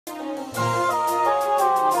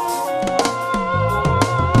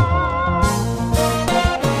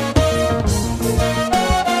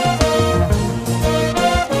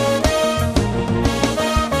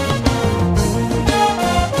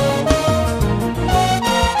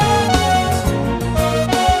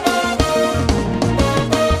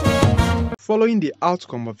Following the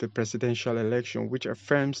outcome of the presidential election, which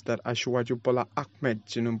affirms that Asiwaju Bola Ahmed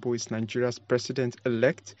Tinubu is Nigeria's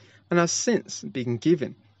president-elect and has since been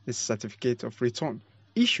given his certificate of return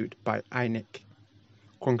issued by INEC.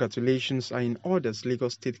 Congratulations are in order as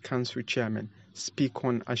Lagos State Council Chairman speak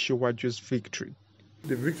on Asiwaju's victory.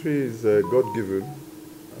 The victory is God-given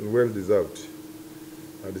and well-deserved.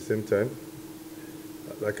 At the same time,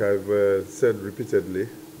 like I've said repeatedly,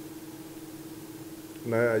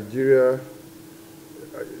 Nigeria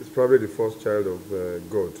is probably the first child of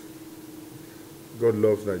God. God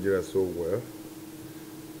loves Nigeria so well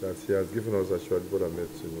that He has given us Asiwaju Bola Ahmed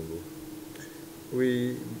Tinubu.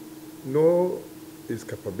 We know His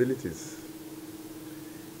capabilities.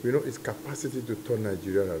 We know His capacity to turn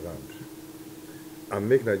Nigeria around and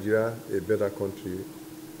make Nigeria a better country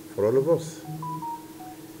for all of us.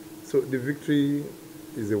 So the victory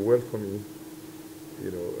is a welcoming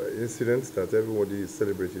incident that everybody is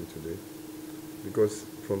celebrating today, because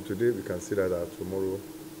from today we can see that our tomorrow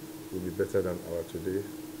will be better than our today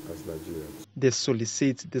as Nigerians. They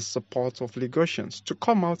solicit the support of Lagosians to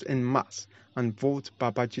come out en masse and vote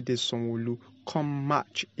Babajide Sanwo-Olu come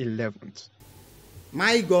March 11th.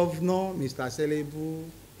 My governor, Mr. Selebu,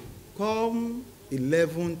 come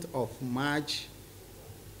 11th of March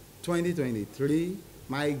 2023,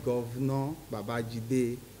 my governor,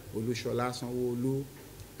 Babajide Olusola Sanwo-Olu,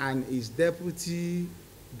 and his deputy,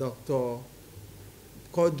 Dr.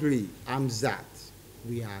 Quadri Hamzat,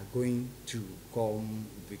 we are going to come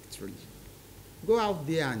victory. Go out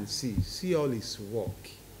there and see all his work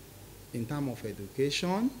in terms of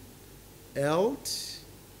education, health,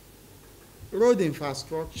 road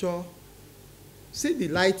infrastructure. See the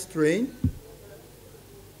light train,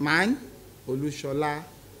 man, Olusola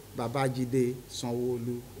Babajide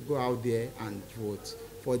Sanwo-Olu. Go out there and vote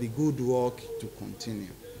for the good work to continue.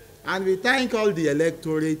 And we thank all the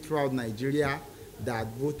electorate throughout Nigeria that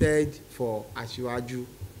voted for Asiwaju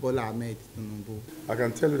Bola Ahmed Tinubu. I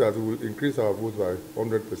can tell you that we will increase our vote by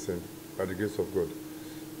 100% by the grace of God.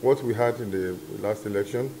 What we had in the last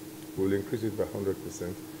election, we will increase it by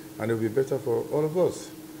 100%, and it will be better for all of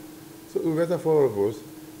us. So it will be better for all of us.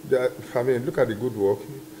 Look at the good work.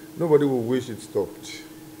 Nobody will wish it stopped.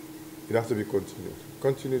 It has to be continued.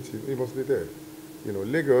 Continuity, it must be there.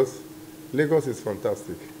 Lagos is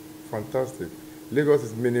fantastic. Fantastic. Lagos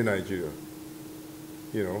is mini Nigeria.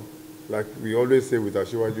 Like we always say with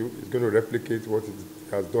Asiwaju, it's going to replicate what it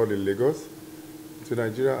has done in Lagos to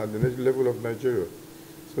Nigeria at the next level of Nigeria.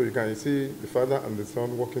 So you can see the father and the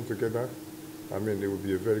son working together. It will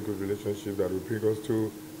be a very good relationship that will bring us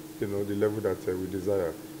to, the level that we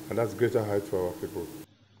desire. And that's greater height for our people.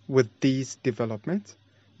 With these developments,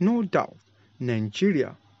 no doubt,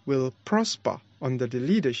 Nigeria will prosper under the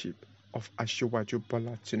leadership of Asiwaju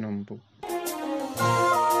Bola Tinubu.